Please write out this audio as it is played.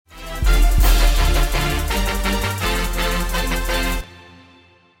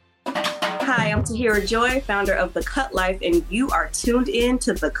I'm Tahira Joy, founder of The Cut Life, and you are tuned in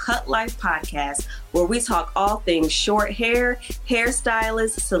to The Cut Life podcast, where we talk all things short hair,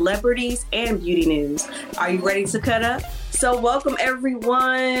 hairstylists, celebrities, and beauty news. Are you ready to cut up? So welcome,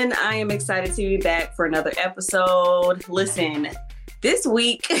 everyone. I am excited to be back for another episode. Listen, this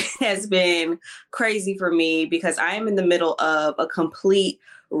week has been crazy for me because I am in the middle of a complete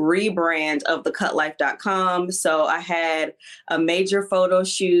rebrand of thecutlife.com. So I had a major photo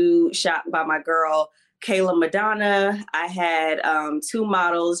shoot shot by my girl, Kayla Madonna. I had two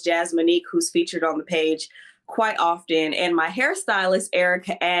models, Jasminique, who's featured on the page quite often, and my hairstylist,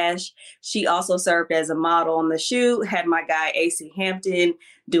 Erica Ash. She also served as a model on the shoot, had my guy, AC Hampton,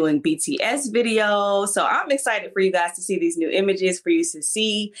 doing BTS videos. So I'm excited for you guys to see these new images, for you to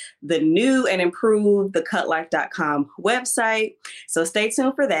see the new and improved thecutlife.com website. So stay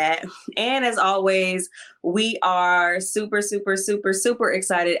tuned for that. And as always, we are super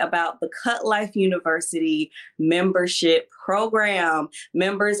excited about the Cut Life University membership program.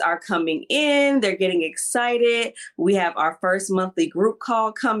 Members are coming in. They're getting excited. We have our first monthly group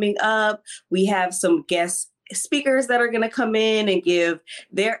call coming up. We have some guest speakers that are going to come in and give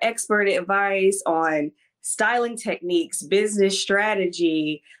their expert advice on styling techniques, business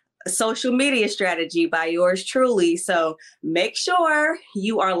strategy, social media strategy by yours truly. So make sure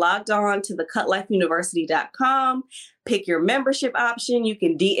you are logged on to thecutlife.university.com. Pick your membership option. You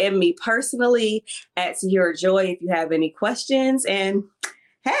can DM me personally at Tahira Joy if you have any questions. And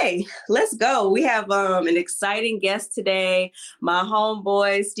hey, let's go. We have an exciting guest today. My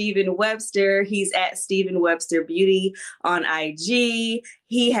homeboy, Stephen Webster. He's at Stephen Webster Beauty on IG.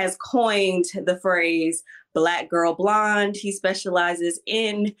 He has coined the phrase Black Girl Blonde. He specializes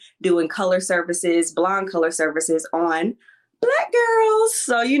in doing color services, blonde color services on Black girls.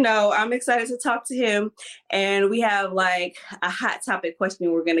 So, I'm excited to talk to him. And we have like a hot topic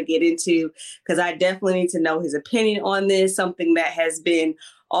question we're going to get into because I definitely need to know his opinion on this, something that has been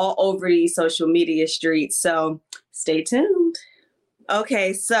all over these social media streets. So stay tuned.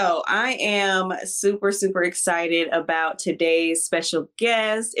 Okay, so I am super excited about today's special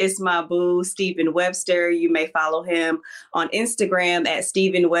guest. It's my boo, Stephen Webster. You may follow him on Instagram at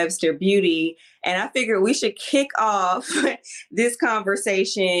Stephen Webster Beauty. And I figured we should kick off this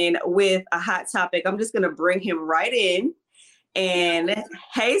conversation with a hot topic. I'm just going to bring him right in. And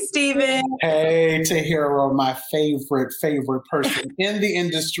hey, Stephen. Hey, Tahira, my favorite person in the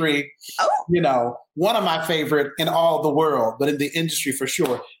industry. Oh. One of my favorite in all the world, but in the industry for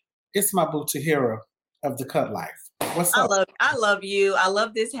sure. It's my boo, Tahira of The Cut Life. What's up? I love you. I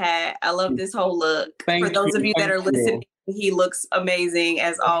love this hat. I love this whole look. For those of you that are listening, he looks amazing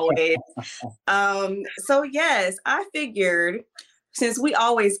as always. So yes, I figured since we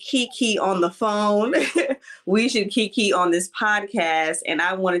always kiki on the phone, we should kiki on this podcast. And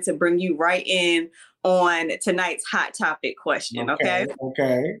I wanted to bring you right in on tonight's hot topic question. Okay.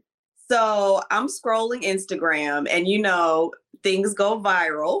 So I'm scrolling Instagram and things go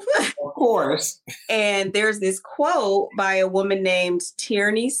viral. Of course. And there's this quote by a woman named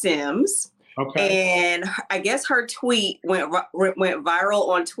Tierney Sims. Okay. And I guess her tweet went viral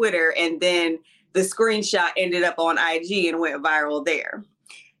on Twitter, and then the screenshot ended up on IG and went viral there.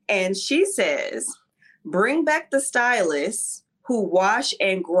 And she says, "Bring back the stylists who wash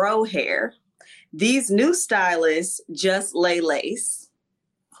and grow hair. These new stylists just lay lace."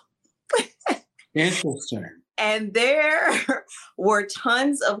 Interesting. And there were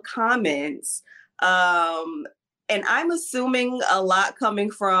tons of comments. And I'm assuming a lot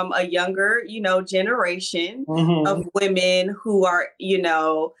coming from a younger, generation of women who are,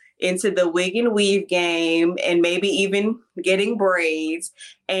 into the wig and weave game and maybe even getting braids.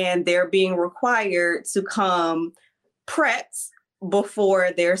 And they're being required to come prepped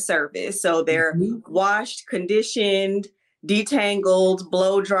before their service. So they're washed, conditioned, detangled,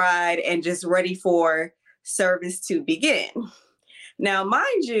 blow dried, and just ready for service to begin. Now,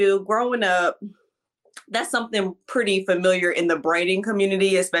 mind you, growing up, that's something pretty familiar in the braiding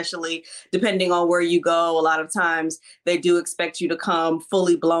community, especially depending on where you go. A lot of times they do expect you to come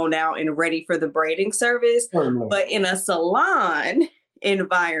fully blown out and ready for the braiding service. But in a salon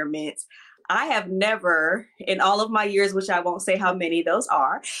environment, I have never, in all of my years, which I won't say how many those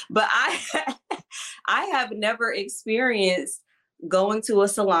are, but I have never experienced going to a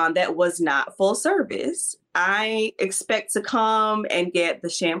salon that was not full service. I expect to come and get the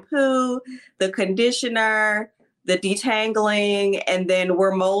shampoo, the conditioner, the detangling, and then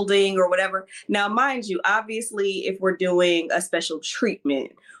we're molding or whatever. Now, mind you, obviously, if we're doing a special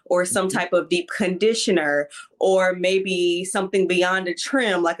treatment or some type of deep conditioner, or maybe something beyond a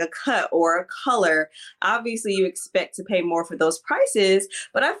trim like a cut or a color. Obviously, you expect to pay more for those prices,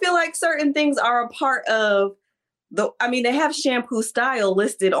 but I feel like certain things are a part of they have shampoo style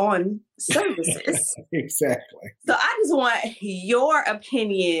listed on services. Exactly. So I just want your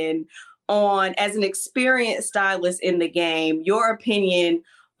opinion on, as an experienced stylist in the game, your opinion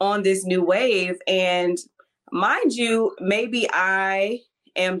on this new wave. And mind you, maybe I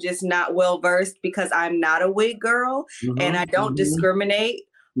am just not well versed because I'm not a wig girl and I don't discriminate,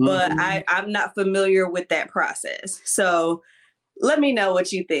 but I'm not familiar with that process. So let me know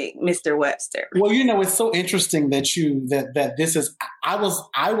what you think, Mr. Webster. Well, it's so interesting that this is. I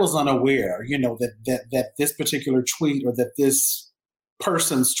was unaware, that this particular tweet or that this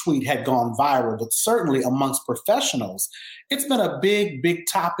person's tweet had gone viral, but certainly amongst professionals, it's been a big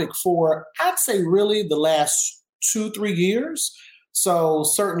topic for, I'd say, really the last 2-3 years. So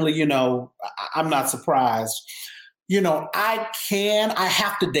certainly, I'm not surprised. I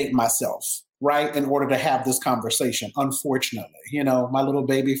have to date myself, right, in order to have this conversation. Unfortunately, my little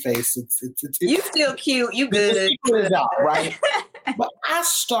baby face. It's you still cute. You good. It's out, right? But I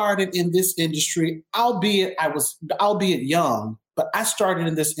started in this industry, albeit young, but I started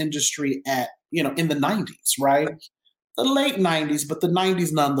in this industry in the 90s, right? The late 90s, but the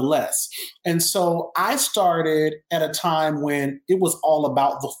 90s nonetheless. And so I started at a time when it was all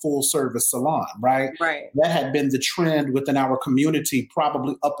about the full service salon, right? Right. That had been the trend within our community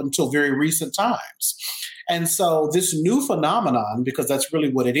probably up until very recent times. And so this new phenomenon, because that's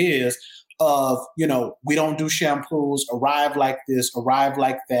really what it is, of, we don't do shampoos, arrive like this, arrive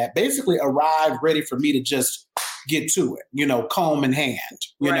like that, basically arrive ready for me to just get to it, comb in hand,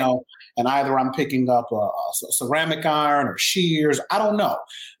 and either I'm picking up a ceramic iron or shears, I don't know,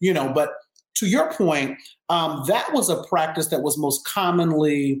 but to your point, that was a practice that was most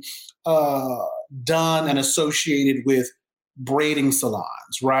commonly done and associated with braiding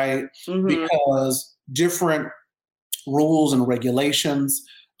salons, right? Mm-hmm. Because different rules and regulations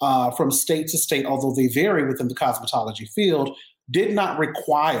from state to state, although they vary within the cosmetology field, did not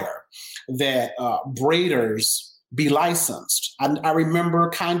require that braiders be licensed. I remember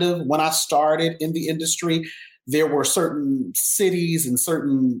kind of when I started in the industry, there were certain cities and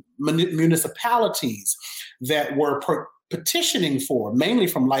certain municipalities that were petitioning for, mainly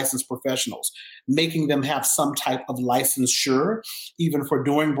from licensed professionals, making them have some type of licensure, even for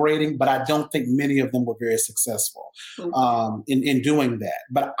doing braiding. But I don't think many of them were very successful in doing that.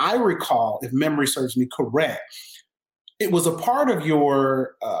 But I recall, if memory serves me correct, it was a part of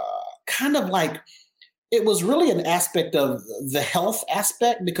your kind of like, it was really an aspect of the health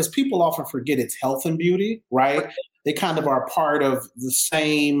aspect, because people often forget it's health and beauty, right? They kind of are part of the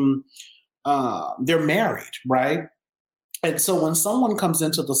same, they're married, right? And so when someone comes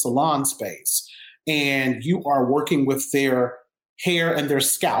into the salon space and you are working with their hair and their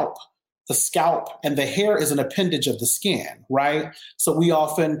scalp, the scalp and the hair is an appendage of the skin, right? So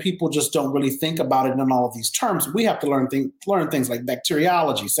people just don't really think about it in all of these terms. We have to learn things like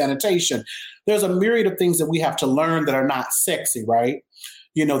bacteriology, sanitation. There's a myriad of things that we have to learn that are not sexy, right?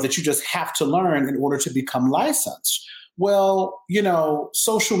 That you just have to learn in order to become licensed. Well,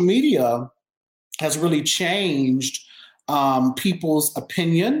 social media has really changed people's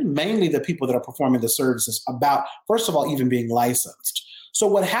opinion, mainly the people that are performing the services, about, first of all, even being licensed. So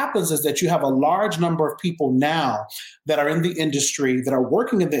what happens is that you have a large number of people now that are in the industry, that are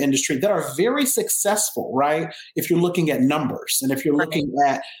working in the industry, that are very successful, right? If you're looking at numbers and if you're looking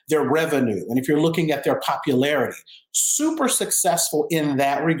at their revenue and if you're looking at their popularity, super successful in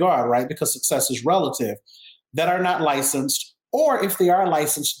that regard, right? Because success is relative, that are not licensed, or if they are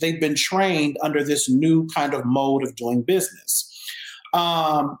licensed, they've been trained under this new kind of mode of doing business.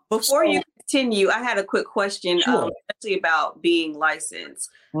 Before you continue, I had a quick question, sure. Especially about being licensed,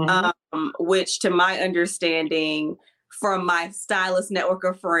 which, to my understanding from my stylist network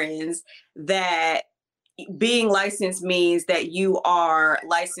of friends, that being licensed means that you are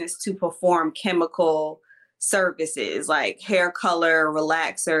licensed to perform chemical services like hair color,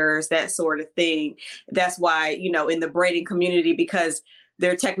 relaxers, that sort of thing. That's why, in the braiding community, because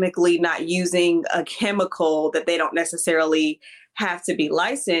they're technically not using a chemical, that they don't necessarily have to be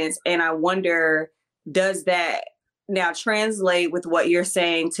licensed. And I wonder, does that now translate with what you're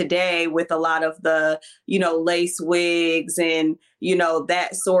saying today with a lot of the, lace wigs and, that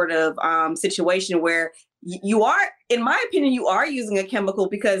sort of situation where you are, in my opinion, you are using a chemical,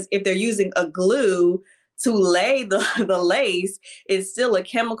 because if they're using a glue to lay the lace, it's still a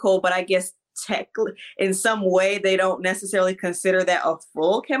chemical, but I guess in some way they don't necessarily consider that a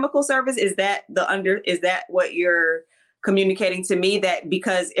full chemical service. Is that what you're communicating to me that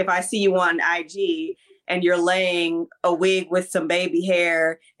because if I see you on IG and you're laying a wig with some baby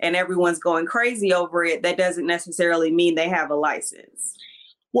hair and everyone's going crazy over it, that doesn't necessarily mean they have a license.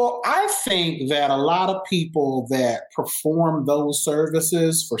 Well, I think that a lot of people that perform those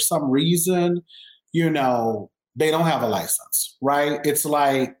services for some reason, they don't have a license, right? It's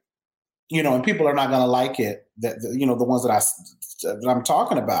like, and people are not going to like it, the ones that I'm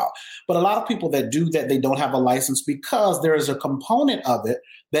talking about. But a lot of people that do that, they don't have a license because there is a component of it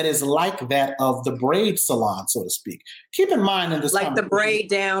that is like that of the braid salon, so to speak. Keep in mind in this, like the braid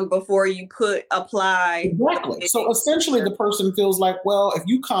down before you apply. Exactly. So essentially the person feels like, well, if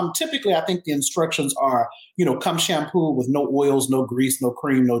you come, typically I think the instructions are, come shampooed with no oils, no grease, no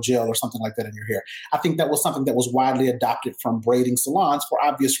cream, no gel or something like that in your hair. I think that was something that was widely adopted from braiding salons for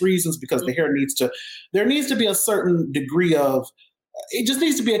obvious reasons, because the hair there needs to be a certain degree of, it just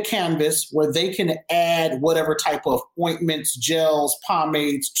needs to be a canvas where they can add whatever type of ointments, gels,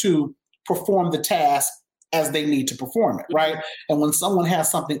 pomades to perform the task as they need to perform it, right? And when someone has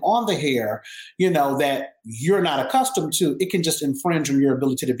something on the hair, that you're not accustomed to, it can just infringe on your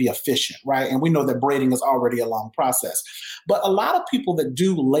ability to be efficient, right? And we know that braiding is already a long process. But a lot of people that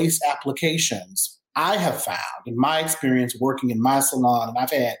do lace applications, I have found in my experience working in my salon, and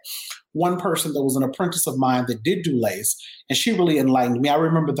I've had one person that was an apprentice of mine that did do lace, and she really enlightened me. I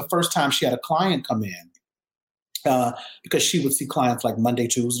remember the first time she had a client come in, because she would see clients like Monday,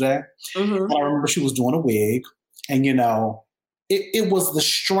 Tuesday. And I remember she was doing a wig, and it was the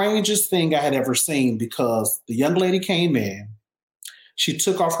strangest thing I had ever seen, because the young lady came in, she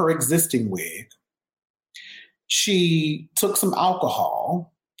took off her existing wig, she took some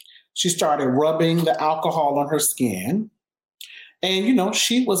alcohol, she started rubbing the alcohol on her skin, and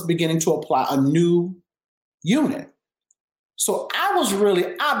she was beginning to apply a new unit. So I was really,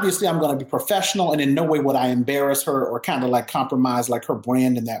 obviously I'm going to be professional, and in no way would I embarrass her or kind of like compromise like her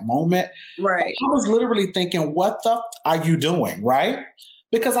brand in that moment. Right. But I was literally thinking, what the are you doing? Right.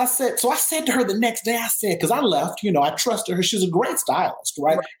 Because I said to her the next day, because I left, I trusted her. She's a great stylist.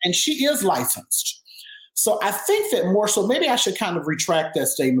 Right. And she is licensed. So I think that more so, maybe I should kind of retract that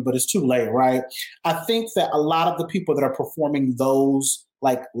statement, but it's too late. Right. I think that a lot of the people that are performing those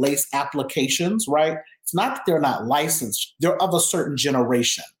like lace applications, right, it's not that they're not licensed. They're of a certain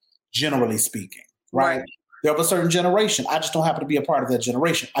generation, generally speaking, right? They're of a certain generation. I just don't happen to be a part of that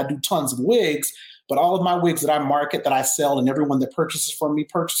generation. I do tons of wigs, but all of my wigs that I market, that I sell, and everyone that purchases from me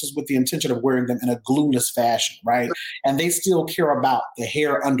purchases with the intention of wearing them in a glueless fashion, right? And they still care about the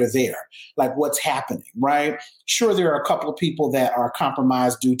hair under there, like what's happening, right? Sure, there are a couple of people that are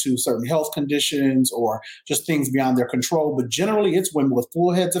compromised due to certain health conditions or just things beyond their control, but generally it's women with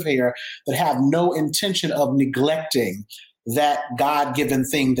full heads of hair that have no intention of neglecting that God-given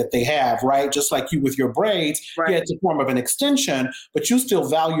thing that they have, right? Just like you with your braids, yeah, it's a form of an extension, but you still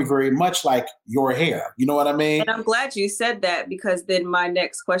value very much like your hair. You know what I mean? And I'm glad you said that, because then my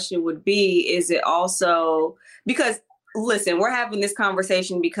next question would be, is it also, because listen, we're having this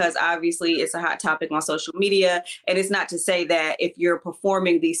conversation because obviously it's a hot topic on social media, and it's not to say that if you're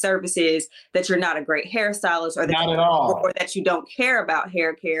performing these services that you're not a great hairstylist, or that, not at all, or that you don't care about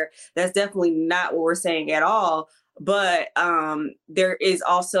hair care. That's definitely not what we're saying at all. But there is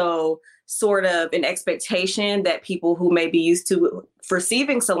also sort of an expectation that people who may be used to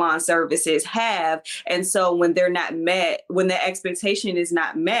receiving salon services have. And so when they're not met, when the expectation is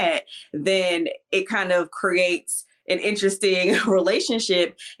not met, then it kind of creates an interesting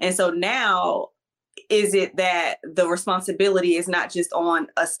relationship. And so now, is it that the responsibility is not just on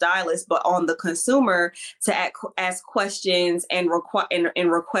a stylist, but on the consumer to ask questions and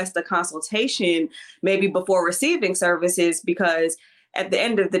request a consultation maybe before receiving services? Because at the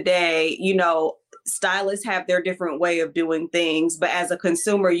end of the day, stylists have their different way of doing things. But as a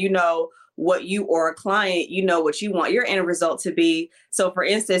consumer, what you, or a client, what you want your end result to be. So for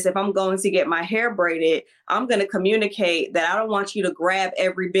instance, if I'm going to get my hair braided, I'm going to communicate that I don't want you to grab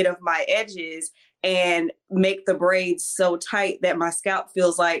every bit of my edges and make the braids so tight that my scalp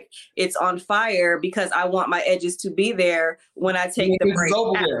feels like it's on fire, because I want my edges to be there when I take the braid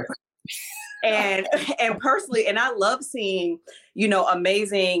out. And personally, and I love seeing,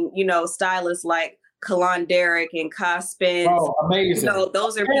 amazing, stylists like Kalon Derrick and Cospin. Oh, amazing.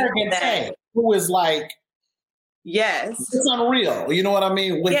 Those are people that, who is like, yes, it's unreal. You know what I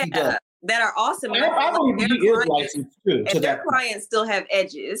mean? What he does. That are awesome. And I believe he is licensed too. And their clients still have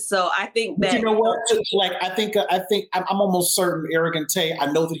edges. So I think that, you know what? Like, I think I'm almost certain, Arrogant Tay,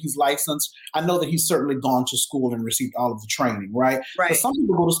 I know that he's licensed. I know that he's certainly gone to school and received all of the training, right? But some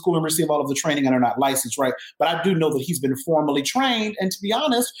people go to school and receive all of the training and are not licensed, right? But I do know that he's been formally trained. And to be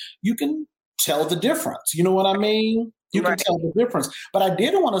honest, you can tell the difference. You know what I mean? You can tell the difference. But I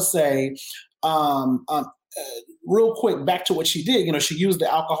did want to say, real quick, back to what she did. She used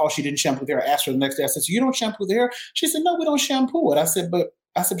the alcohol. She didn't shampoo the hair. I asked her the next day. I said, "So you don't shampoo the hair?" She said, "No, we don't shampoo it." I said, "But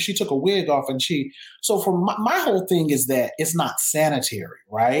she took a wig off and she." So for my whole thing is that it's not sanitary,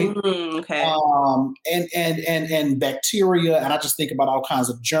 right? Okay. And bacteria, and I just think about all kinds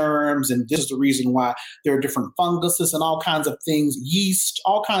of germs, and this is the reason why there are different funguses and all kinds of things, yeast,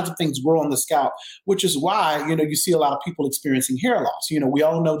 all kinds of things grow on the scalp, which is why you see a lot of people experiencing hair loss. We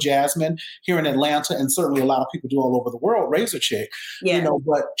all know Jasmine here in Atlanta, and certainly a lot of people do all over the world. Razor Chick,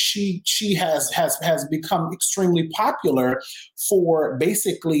 but she has become extremely popular for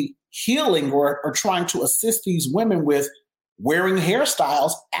basically healing or trying to assist these women with wearing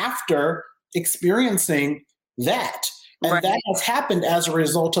hairstyles after experiencing that. And that has happened as a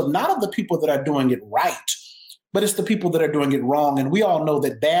result of not of the people that are doing it right, but it's the people that are doing it wrong. And we all know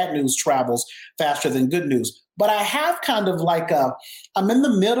that bad news travels faster than good news. But I have kind of like I'm in the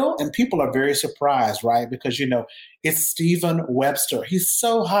middle, and people are very surprised, right? Because, it's Stephen Webster. He's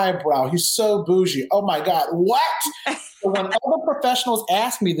so highbrow. He's so bougie. Oh my God, what? So when other professionals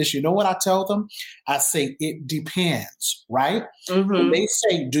ask me this, you know what I tell them? I say, it depends, right? When they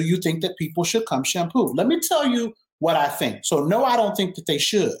say, do you think that people should come shampooed? Let me tell you what I think. So no, I don't think that they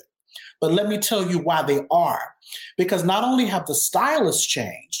should. But let me tell you why they are. Because not only have the stylists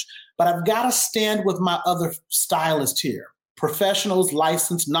changed, but I've got to stand with my other stylists here. Professionals,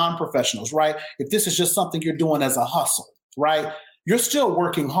 licensed, non-professionals, right? If this is just something you're doing as a hustle, right? You're still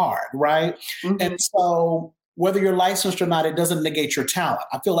working hard, right? And so whether you're licensed or not, it doesn't negate your talent.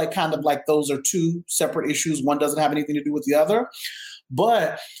 I feel like kind of like those are two separate issues. One doesn't have anything to do with the other.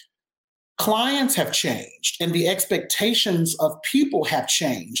 But clients have changed and the expectations of people have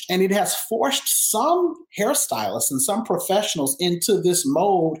changed. And it has forced some hairstylists and some professionals into this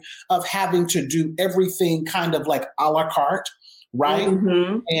mode of having to do everything kind of like a la carte, right?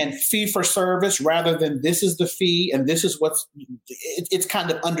 And fee for service rather than this is the fee and this is it's kind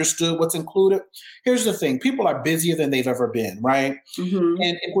of understood what's included. Here's the thing. People are busier than they've ever been, right?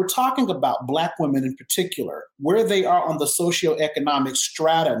 And if we're talking about Black women in particular, where they are on the socioeconomic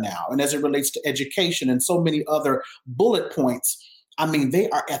strata now, and as it relates to education and so many other bullet points, I mean, they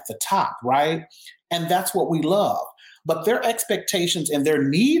are at the top, right? And that's what we love. But their expectations and their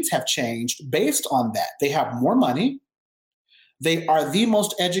needs have changed based on that. They have more money. They are the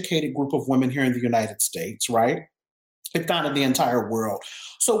most educated group of women here in the United States, right? If not in the entire world.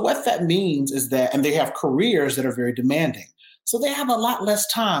 So what that means is that, and they have careers that are very demanding. So they have a lot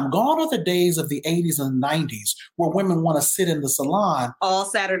less time. Gone are the days of the 80s and 90s where women want to sit in the salon all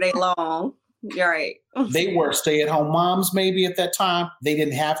Saturday long. You're right. They were stay-at-home moms maybe at that time. They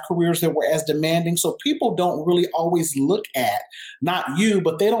didn't have careers that were as demanding. So people don't really always look at, not you,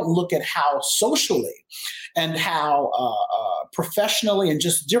 but they don't look at how socially and how professionally and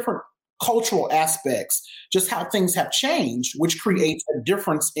just different cultural aspects, just how things have changed, which creates a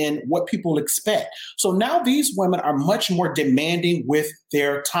difference in what people expect. So now these women are much more demanding with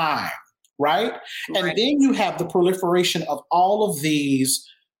their time, right? And then you have the proliferation of all of these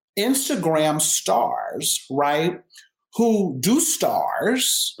Instagram stars, right? Who do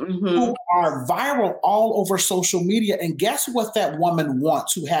stars, who are viral all over social media. And guess what that woman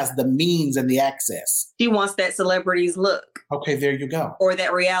wants who has the means and the access? She wants that celebrity's look. Okay, there you go. Or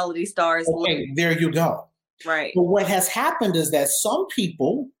that reality star's look. There you go. Right. But what has happened is that some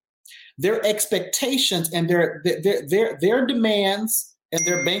people, their expectations and their demands and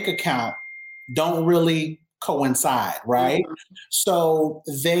their bank account don't really coincide, right? So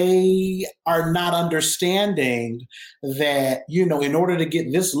they are not understanding that, you know, in order to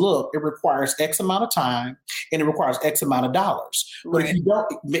get this look, it requires X amount of time and it requires X amount of dollars. But if you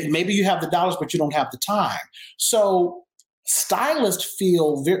don't, maybe you have the dollars, but you don't have the time. So stylists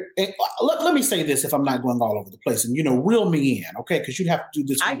feel very, let me say this if I'm not going all over the place and, you know, reel me in, okay? Because you'd have to do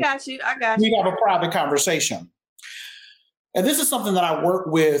this. I got you. We have a private conversation. And this is something that I work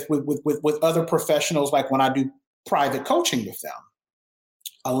with other professionals, like when I do private coaching with them.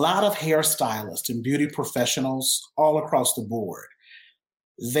 A lot of hairstylists and beauty professionals all across the board,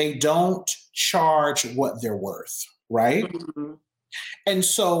 they don't charge what they're worth, right? And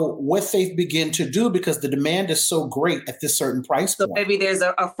so what they begin to do, because the demand is so great at this certain price point. So maybe there's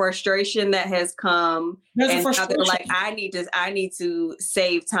a frustration that has come. And now they're like, I need to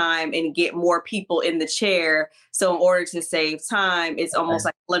save time and get more people in the chair. So in order to save time, it's almost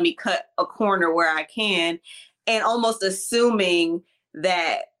like, let me cut a corner where I can, and almost assuming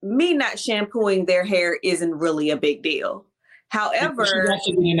that me not shampooing their hair isn't really a big deal. However, she wants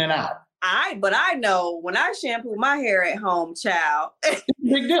to be in and out. But I know when I shampoo my hair at home, child,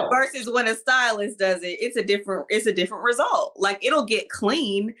 big deal. versus when a stylist does it, it's a different result. Like it'll get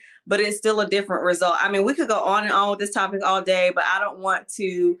clean, but it's still a different result. I mean, we could go on and on with this topic all day, but I don't want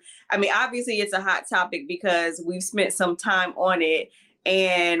to. I mean, obviously it's a hot topic because we've spent some time on it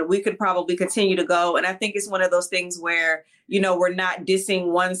and we could probably continue to go. And I think it's one of those things where, we're not dissing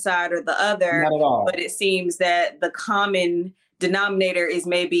one side or the other, not at all. But it seems that the common denominator is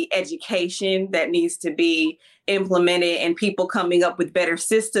maybe education that needs to be implemented and people coming up with better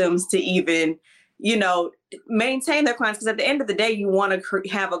systems to even, maintain their clients. Because at the end of the day, you want to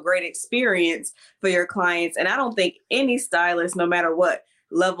have a great experience for your clients. And I don't think any stylist, no matter what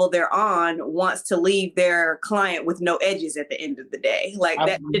level they're on, wants to leave their client with no edges at the end of the day. Like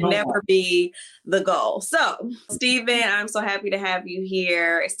that should never be the goal. So, Stephen, I'm so happy to have you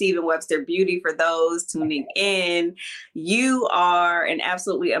here. Stephen Webster Beauty, for those tuning in. You are an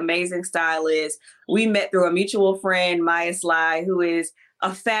absolutely amazing stylist. We met through a mutual friend, Maya Sly, who is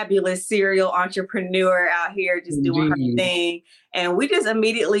a fabulous serial entrepreneur out here just doing her thing. And we just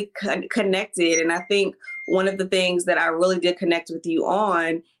immediately connected. And I think one of the things that I really did connect with you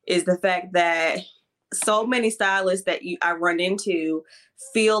on is the fact that so many stylists that I run into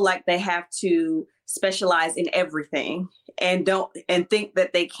feel like they have to specialize in everything and think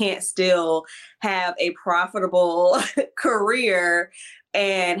that they can't still have a profitable career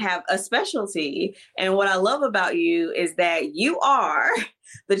and have a specialty. And what I love about you is that you are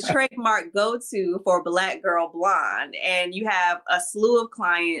the trademark go-to for Black Girl Blonde, and you have a slew of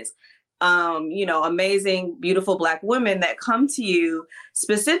clients, amazing, beautiful Black women that come to you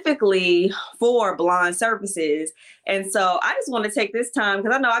specifically for blonde services. And so I just want to take this time,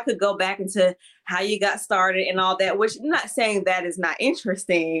 because I know I could go back into how you got started and all that, which I'm not saying that is not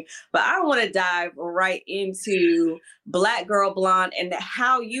interesting, but I want to dive right into Black Girl Blonde and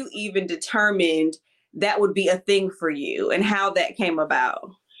how you even determined that would be a thing for you and how that came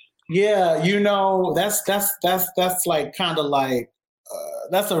about. Yeah, that's like kind of like,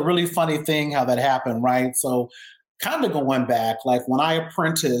 that's a really funny thing how that happened, right? So kind of going back, like when I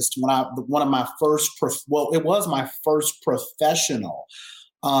apprenticed, it was my first professional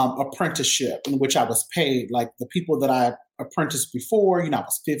apprenticeship in which I was paid. Like the people that I apprenticed before, I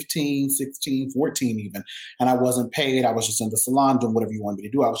was 15, 16, 14 even, and I wasn't paid. I was just in the salon doing whatever you wanted me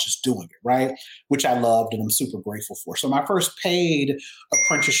to do. I was just doing it, right? Which I loved and I'm super grateful for. So my first paid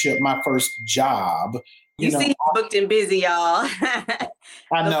apprenticeship, my first job. You see, he's booked and busy, y'all.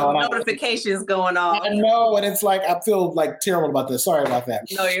 I know. Notifications going on. I know, and it's like I feel like terrible about this. Sorry about that.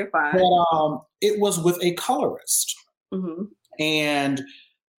 No, you're fine. But it was with a colorist, and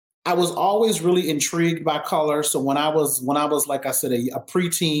I was always really intrigued by color. So when I was like I said, a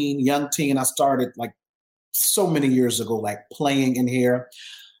preteen, young teen, I started like so many years ago, like playing in hair.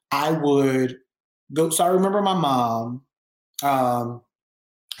 I would go. So I remember my mom.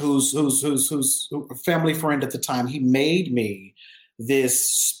 Who's a family friend at the time, he made me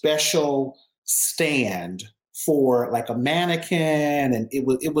this special stand for like a mannequin, and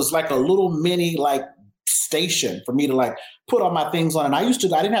it was like a little mini like station for me to like put all my things on. And I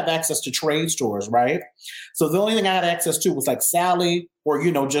didn't have access to trade stores, right? So the only thing I had access to was like Sally or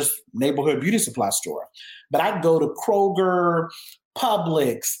just neighborhood beauty supply store. But I'd go to Kroger,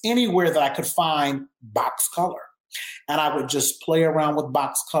 Publix, anywhere that I could find box color. And I would just play around with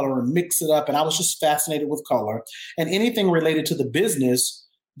box color and mix it up. And I was just fascinated with color. And anything related to the business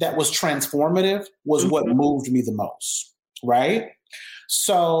that was transformative was what moved me the most, right?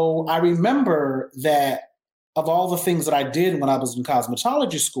 So I remember that of all the things that I did when I was in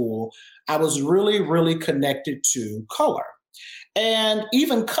cosmetology school, I was really, really connected to color. And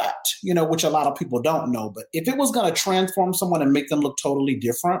even cut, which a lot of people don't know. But if it was going to transform someone and make them look totally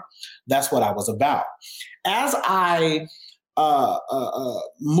different, that's what I was about. As I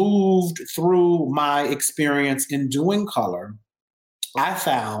moved through my experience in doing color, I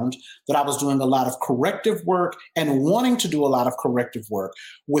found that I was doing a lot of corrective work and wanting to do a lot of corrective work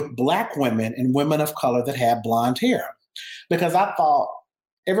with Black women and women of color that had blonde hair. Because I thought,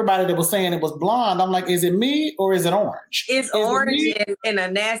 everybody that was saying it was blonde, I'm like, is it me or is it orange? It's orange and a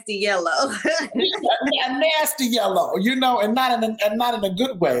nasty yellow. A nasty yellow, and not in a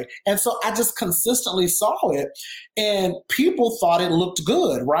good way. And so I just consistently saw it, and people thought it looked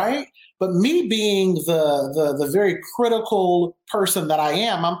good, right? But me being the very critical person that I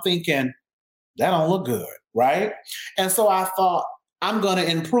am, I'm thinking that don't look good, right? And so I thought, I'm going to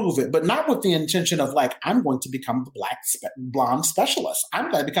improve it, but not with the intention of like, I'm going to become the blonde specialist.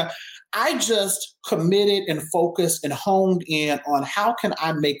 I just committed and focused and honed in on how can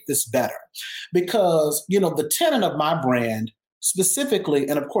I make this better? Because, the tenet of my brand specifically,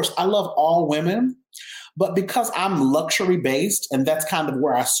 and of course, I love all women, but because I'm luxury based and that's kind of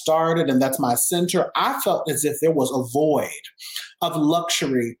where I started and that's my center, I felt as if there was a void of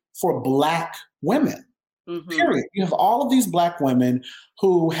luxury for Black women. Period. You have all of these Black women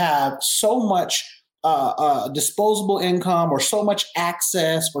who have so much disposable income or so much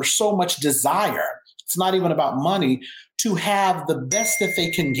access or so much desire. It's not even about money to have the best that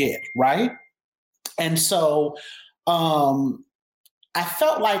they can get, right? And so I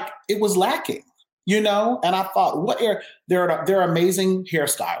felt like it was lacking, and I thought, there are amazing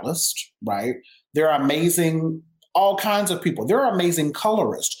hairstylists, right? There are amazing, all kinds of people. There are amazing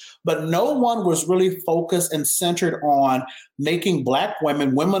colorists, but no one was really focused and centered on making Black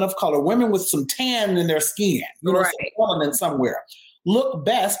women, women of color, women with some tan in their skin, some melanin somewhere, look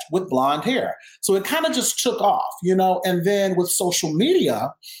best with blonde hair. So it kind of just took off, and then with social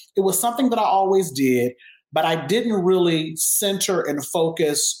media, it was something that I always did, but I didn't really center and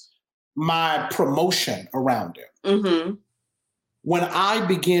focus my promotion around it. When I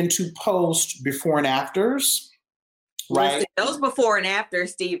began to post before and afters, right? Those before and after,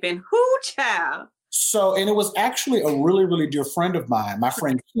 Stephen. Whoo, child. So, and it was actually a really, really dear friend of mine, my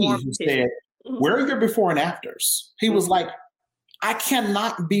friend Key, who said, where are your before and afters? He was like, I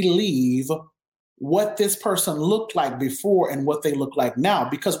cannot believe what this person looked like before and what they look like now.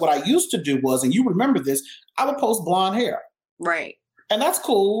 Because what I used to do was, and you remember this, I would post blonde hair. Right. And that's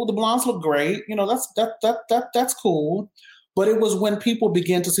cool. The blondes look great. That's cool. But it was when people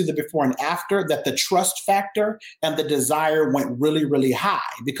began to see the before and after that the trust factor and the desire went really, really high.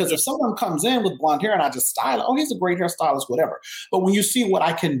 Because if someone comes in with blonde hair and I just style it, oh, he's a great hairstylist, whatever. But when you see what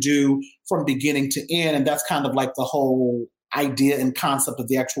I can do from beginning to end, and that's kind of like the whole idea and concept of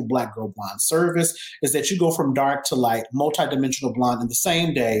the actual Black Girl Blonde service, is that you go from dark to light, multidimensional blonde in the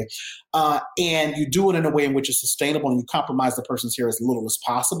same day, and you do it in a way in which is sustainable and you compromise the person's hair as little as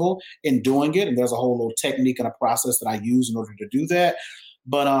possible in doing it. And there's a whole little technique and a process that I use in order to do that.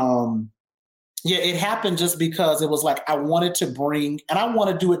 But it happened just because it was like I wanted to bring, and I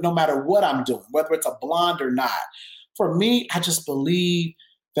want to do it no matter what I'm doing, whether it's a blonde or not. For me, I just believe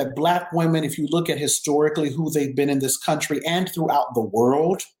that Black women, if you look at historically who they've been in this country and throughout the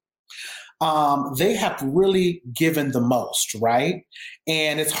world, they have really given the most, right?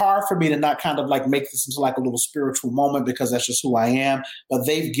 And it's hard for me to not kind of like make this into like a little spiritual moment because that's just who I am, but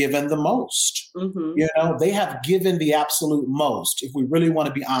they've given the most. They have given the absolute most, if we really want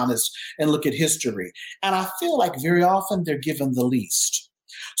to be honest and look at history. And I feel like very often they're given the least.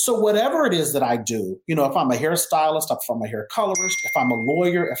 So whatever it is that I do, if I'm a hairstylist, if I'm a hair colorist, if I'm a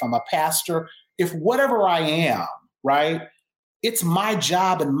lawyer, if I'm a pastor, if whatever I am, right, it's my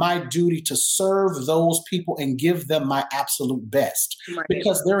job and my duty to serve those people and give them my absolute best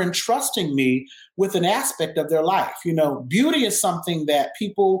because they're entrusting me with an aspect of their life. Beauty is something that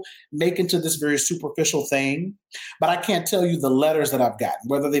people make into this very superficial thing, but I can't tell you the letters that I've gotten,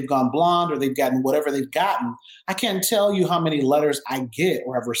 whether they've gone blonde or they've gotten whatever they've gotten. I can't tell you how many letters I get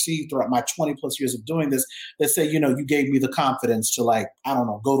or have received throughout my 20 plus years of doing this that say, you gave me the confidence to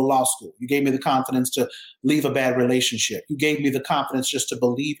go to law school. You gave me the confidence to leave a bad relationship. You gave me the confidence just to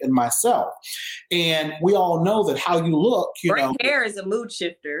believe in myself. And we all know that how you look, Gray hair is a mood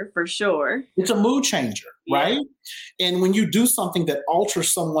shifter for sure. It's a mood changer, right? And when you do something that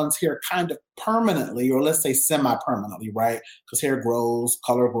alters someone's hair kind of permanently, or let's say semi-permanently, right? Because hair grows,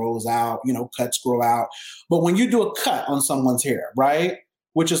 color grows out, cuts grow out. But when you do a cut on someone's hair, right?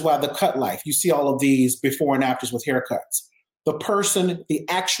 Which is why the cut life, you see all of these before and afters with haircuts. The person, the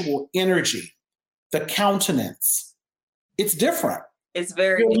actual energy, the countenance, it's different. It's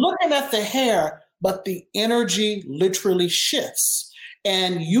very You're different. Looking at the hair, but the energy literally shifts.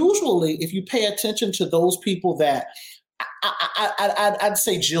 And usually, if you pay attention to those people that, I'd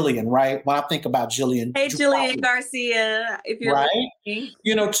say Jillian, right? When I think about Jillian. Hey, Jillian Garcia, if you're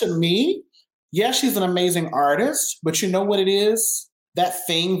right. To me, yes, she's an amazing artist, but you know what it is? That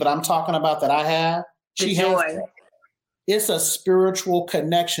thing that I'm talking about that I have, she joy. Has. It's a spiritual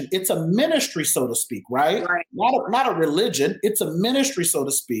connection. It's a ministry, so to speak, right? Not a religion. It's a ministry, so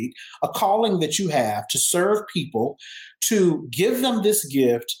to speak, a calling that you have to serve people, to give them this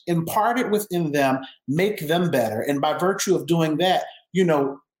gift, impart it within them, make them better. And by virtue of doing that,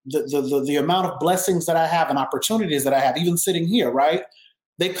 the amount of blessings that I have and opportunities that I have, even sitting here, right?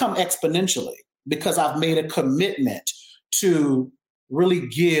 They come exponentially because I've made a commitment to really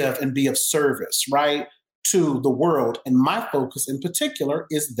give and be of service, right? To the world. And my focus in particular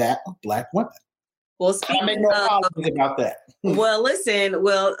is that of Black women. Well, I make speaking no of, apologies about that. well, listen,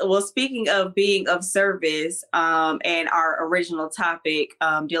 speaking of being of service, and our original topic,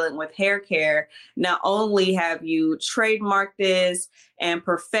 dealing with hair care, not only have you trademarked this and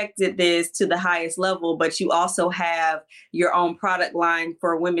perfected this to the highest level, but you also have your own product line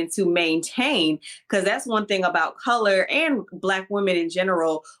for women to maintain. Because that's one thing about color and Black women in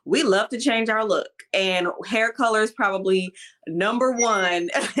general. We love to change our look, and hair color is probably number one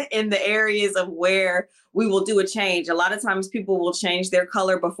in the areas of where we will do a change. A lot of times people will change their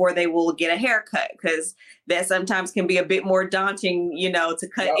color before they will get a haircut, because that sometimes can be a bit more daunting, to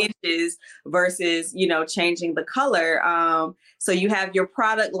cut inches versus, changing the color. So you have your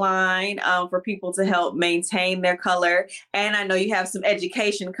product line for people to help maintain their color. And I know you have some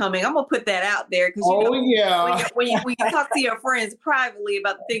education coming. I'm going to put that out there because when you talk to your friends privately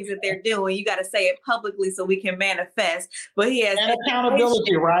about the things that they're doing, you got to say it publicly so we can manifest. But he has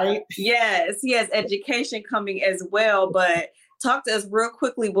accountability, right? Yes, he has education coming as well. But talk to us real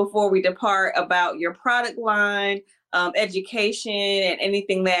quickly before we depart about your product line, education, and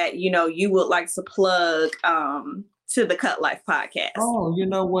anything that you would like to plug to the Cut Life podcast. Oh, you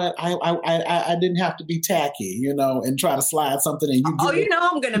know what? I didn't have to be tacky, and try to slide something in.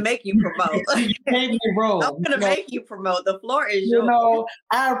 I'm going to make you promote. You made me roll. I'm going to make you promote. The floor is yours.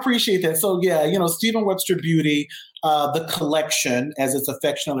 I appreciate that. So Stephen Webster Beauty, the collection, as it's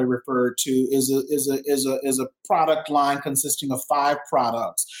affectionately referred to, is a product line consisting of 5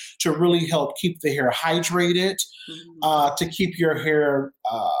 products to really help keep the hair hydrated, to keep your hair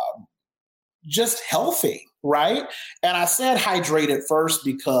just healthy, right? And I said hydrated first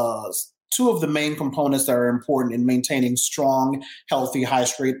because 2 of the main components that are important in maintaining strong, healthy,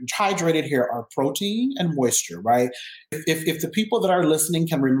 hydrated hair are protein and moisture, right? If the people that are listening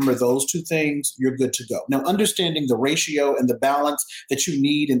can remember those 2 things, you're good to go. Now, understanding the ratio and the balance that you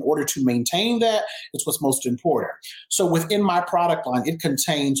need in order to maintain that is what's most important. So within my product line, it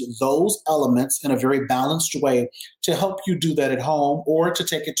contains those elements in a very balanced way to help you do that at home or to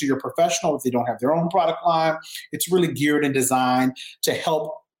take it to your professional if they don't have their own product line. It's really geared and designed to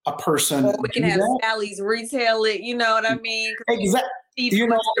help a person. Or we can have Sally's retail it, you know what I mean? Exactly. There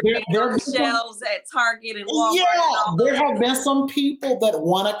are shelves at Target and Walmart. Yeah, there have been some people that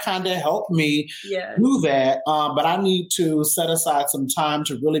want to kind of help me do that, but I need to set aside some time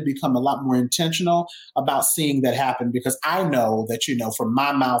to really become a lot more intentional about seeing that happen, because I know that, from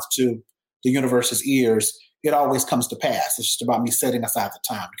my mouth to the universe's ears, it always comes to pass. It's just about me setting aside the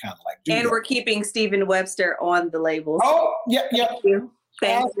time to kind of do And that. We're keeping Stephen Webster on the labels. Oh, yep.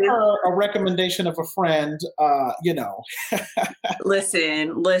 Thank you. A recommendation of a friend,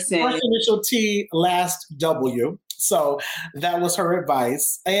 Listen. First initial T, last W. So that was her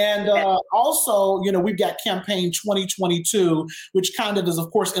advice. And also, we've got campaign 2022, which kind of is,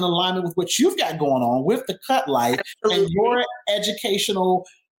 of course, in alignment with what you've got going on with the Cut Life. Absolutely. And your educational,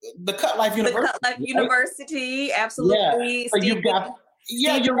 the Cut Life University. The Cut Life University, absolutely. Yeah. So you've got...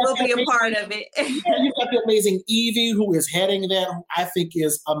 you will be a part of it. You've got the amazing Evie, who is heading that, who I think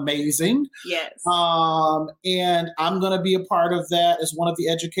is amazing. Yes. And I'm going to be a part of that as one of the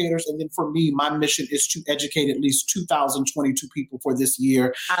educators. And then for me, my mission is to educate at least 2,022 people for this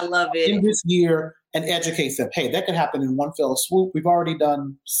year. I love it. In this year, and educate them. Hey, that could happen in one fell swoop. We've already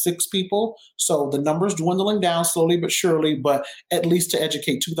done 6 people. So the number's dwindling down slowly but surely, but at least to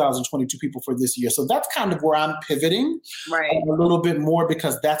educate 2,022 people for this year. So that's kind of where I'm pivoting a little bit more,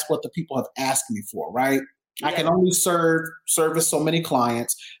 because that's what the people have asked me for, right? Yeah. I can only service so many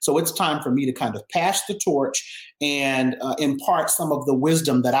clients. So it's time for me to kind of pass the torch and impart some of the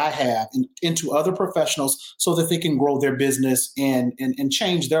wisdom that I have into other professionals so that they can grow their business and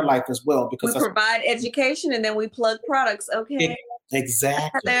change their life as well. Because we provide education and then we plug products. Okay.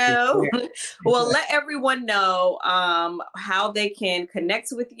 Exactly. Hello. Well, let everyone know how they can connect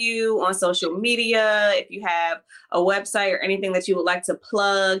with you on social media. If you have a website or anything that you would like to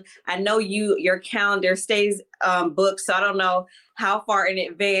plug. I know your calendar stays booked, so I don't know how far in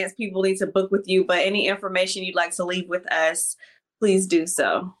advance people need to book with you, but any information you'd like to leave with us, please do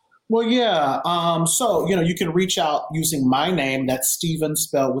so. Well, yeah. So, you can reach out using my name. That's Stephen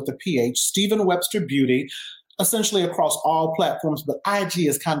spelled with a PH, Stephen Webster Beauty, essentially across all platforms. But IG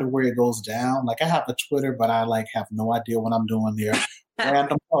is kind of where it goes down. Like, I have a Twitter, but I have no idea what I'm doing there.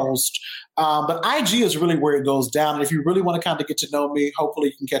 Random post. But IG is really where it goes down. And if you really want to kind of get to know me, hopefully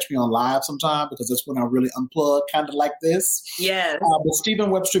you can catch me on live sometime, because that's when I really unplug, kind of like this. Yes. But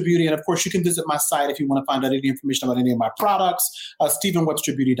Stephen Webster Beauty. And of course, you can visit my site if you want to find out any information about any of my products,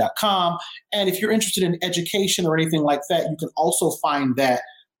 StephenWebsterBeauty.com. And if you're interested in education or anything like that, you can also find that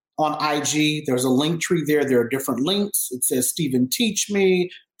on IG. There's a link tree there. There are different links. It says Stephen Teach Me,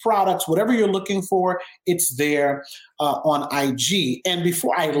 products, whatever you're looking for, it's there on IG. And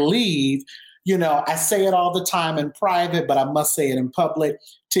before I leave, I say it all the time in private, but I must say it in public.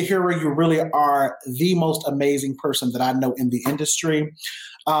 Tahira, you really are the most amazing person that I know in the industry.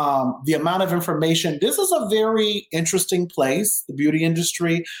 The amount of information, this is a very interesting place, the beauty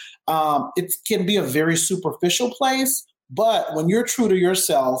industry. It can be a very superficial place, but when you're true to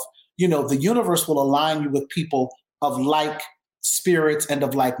yourself, the universe will align you with people of like spirits and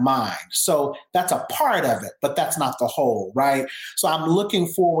of like mind. So that's a part of it, but that's not the whole, right? So I'm looking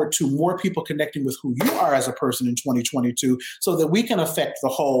forward to more people connecting with who you are as a person in 2022 so that we can affect the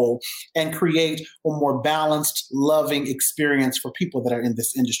whole and create a more balanced, loving experience for people that are in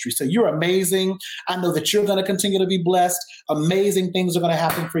this industry. So you're amazing. I know that you're going to continue to be blessed. Amazing things are going to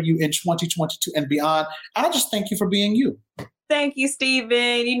happen for you in 2022 and beyond. And I just thank you for being you. Thank you,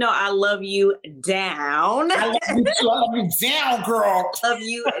 Stephen. I love you down. I love you too. I love you down, girl. Love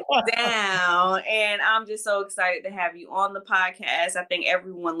you down. And I'm just so excited to have you on the podcast. I think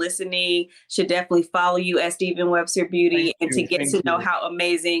everyone listening should definitely follow you at Stephen Webster Beauty to get to know how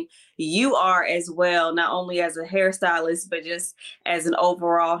amazing you are as well, not only as a hairstylist, but just as an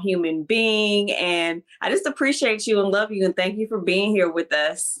overall human being. And I just appreciate you and love you. And thank you for being here with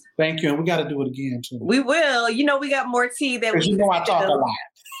us. Thank you. And we got to do it again, too. We will. We got more tea that we can I talk a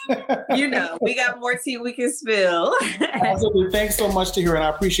lot. We got more tea we can spill. Absolutely. Thanks so much, Tahira, and I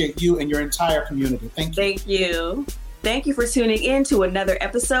appreciate you and your entire community. Thank you. Thank you. Thank you for tuning in to another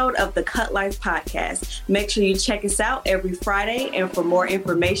episode of the Cut Life Podcast. Make sure you check us out every Friday. And for more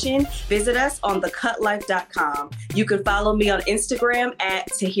information, visit us on thecutlife.com. You can follow me on Instagram at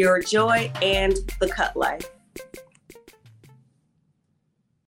Tahira Joy and The Cut Life.